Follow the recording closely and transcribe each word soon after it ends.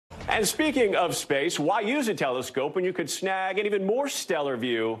And speaking of space, why use a telescope when you could snag an even more stellar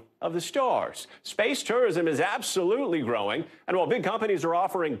view of the stars? Space tourism is absolutely growing, and while big companies are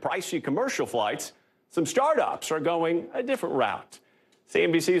offering pricey commercial flights, some startups are going a different route.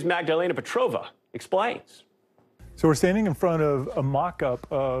 CNBC's Magdalena Patrova explains. So we're standing in front of a mock-up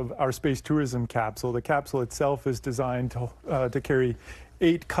of our space tourism capsule. The capsule itself is designed to carry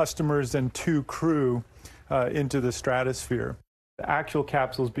 8 customers and 2 crew into the stratosphere. The actual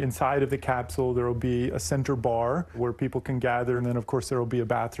capsules, inside of the capsule, there will be a center bar where people can gather, and then of course there will be a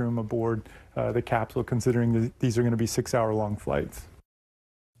bathroom aboard the capsule, considering these are going to be 6-hour-long flights.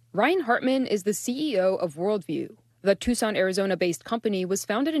 Ryan Hartman is the CEO of Worldview. The Tucson, Arizona-based company was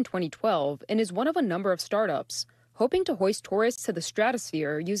founded in 2012 and is one of a number of startups hoping to hoist tourists to the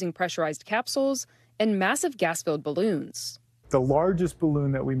stratosphere using pressurized capsules and massive gas-filled balloons. The largest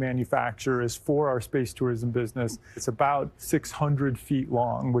balloon that we manufacture is for our space tourism business. It's about 600 feet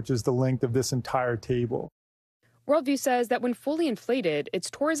long, which is the length of this entire table. Worldview says that when fully inflated, its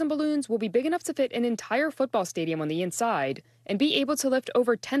tourism balloons will be big enough to fit an entire football stadium on the inside and be able to lift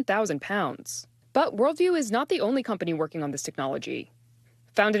over 10,000 pounds. But Worldview is not the only company working on this technology.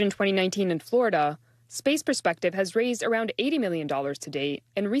 Founded in 2019 in Florida, Space Perspective has raised around $80 million to date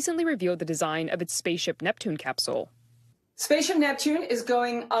and recently revealed the design of its Spaceship Neptune capsule. Spaceship Neptune is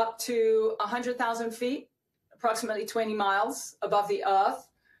going up to 100,000 feet, approximately 20 miles above the Earth,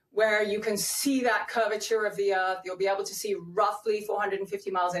 where you can see that curvature of the Earth. You'll be able to see roughly 450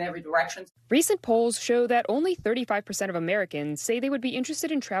 miles in every direction. Recent polls show that only 35% of Americans say they would be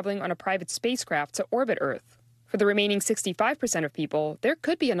interested in traveling on a private spacecraft to orbit Earth. For the remaining 65% of people, there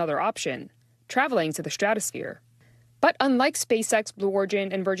could be another option, traveling to the stratosphere. But unlike SpaceX, Blue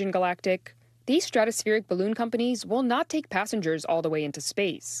Origin, and Virgin Galactic, these stratospheric balloon companies will not take passengers all the way into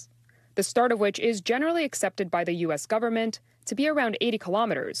space, the start of which is generally accepted by the U.S. government to be around 80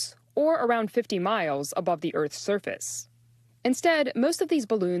 kilometers, or around 50 miles above the Earth's surface. Instead, most of these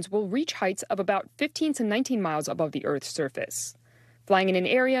balloons will reach heights of about 15 to 19 miles above the Earth's surface, flying in an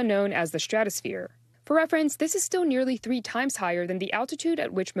area known as the stratosphere. For reference, this is still nearly 3 times higher than the altitude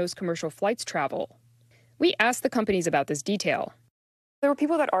at which most commercial flights travel. We asked the companies about this detail. There were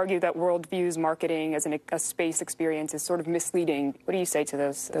people that argue that Worldview's marketing as a space experience is sort of misleading. What do you say to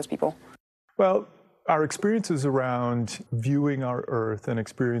those people? Well, our experiences around viewing our Earth and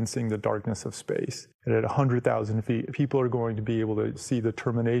experiencing the darkness of space. And at 100,000 feet, people are going to be able to see the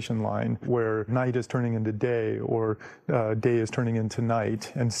termination line where night is turning into day or day is turning into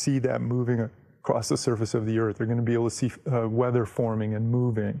night, and see that moving across the surface of the Earth. They're going to be able to see weather forming and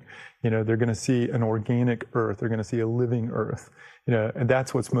moving. They're going to see an organic Earth. They're going to see a living Earth. And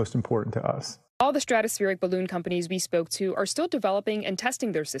that's what's most important to us. All the stratospheric balloon companies we spoke to are still developing and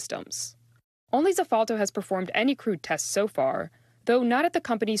testing their systems. Only Zafalto has performed any crewed tests so far, though not at the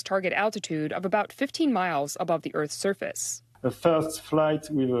company's target altitude of about 15 miles above the Earth's surface. The first flight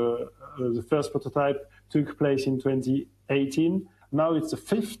with the first prototype took place in 2018. Now it's the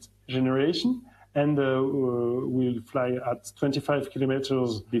 5th generation, and we'll fly at 25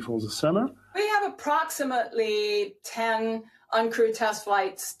 kilometers before the summer. We have approximately 10 uncrewed test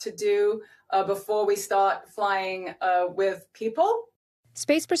flights to do before we start flying with people.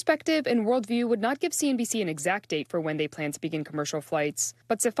 Space Perspective and Worldview would not give CNBC an exact date for when they plan to begin commercial flights,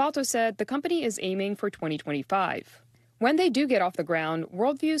 but Zafalto said the company is aiming for 2025. When they do get off the ground,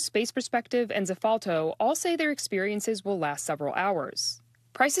 Worldview, Space Perspective, and Zafalto all say their experiences will last several hours.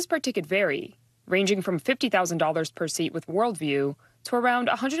 Prices per ticket vary, ranging from $50,000 per seat with Worldview to around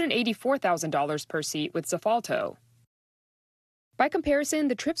 $184,000 per seat with Zafalto. By comparison,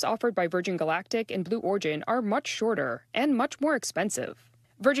 the trips offered by Virgin Galactic and Blue Origin are much shorter and much more expensive.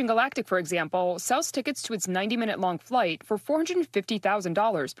 Virgin Galactic, for example, sells tickets to its 90-minute-long flight for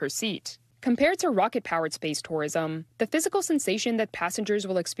 $450,000 per seat. Compared to rocket-powered space tourism, the physical sensation that passengers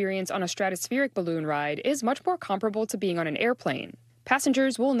will experience on a stratospheric balloon ride is much more comparable to being on an airplane.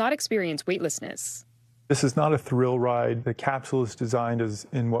 Passengers will not experience weightlessness. This is not a thrill ride. The capsule is designed as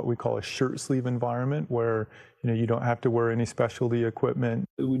in what we call a shirt sleeve environment, where you don't have to wear any specialty equipment.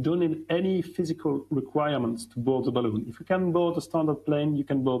 We don't need any physical requirements to board the balloon. If you can board a standard plane, you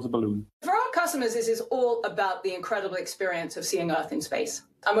can board the balloon. For our customers, this is all about the incredible experience of seeing Earth in space.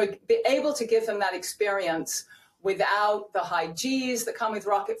 And we'll be able to give them that experience without the high Gs that come with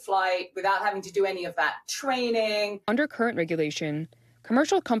rocket flight, without having to do any of that training. Under current regulation,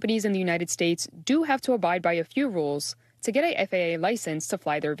 commercial companies in the United States do have to abide by a few rules to get a FAA license to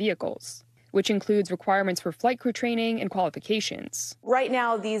fly their vehicles. which includes requirements for flight crew training and qualifications. Right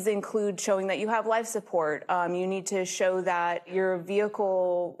now, these include showing that you have life support. You need to show that your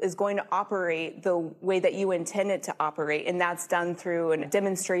vehicle is going to operate the way that you intend it to operate, and that's done through a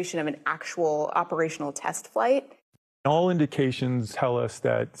demonstration of an actual operational test flight. All indications tell us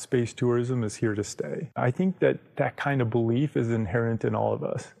that space tourism is here to stay. I think that that kind of belief is inherent in all of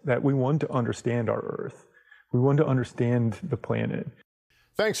us, that we want to understand our Earth. We want to understand the planet.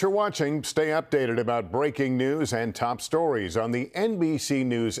 Thanks for watching. Stay updated about breaking news and top stories on the NBC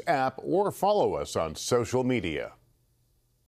News app or follow us on social media.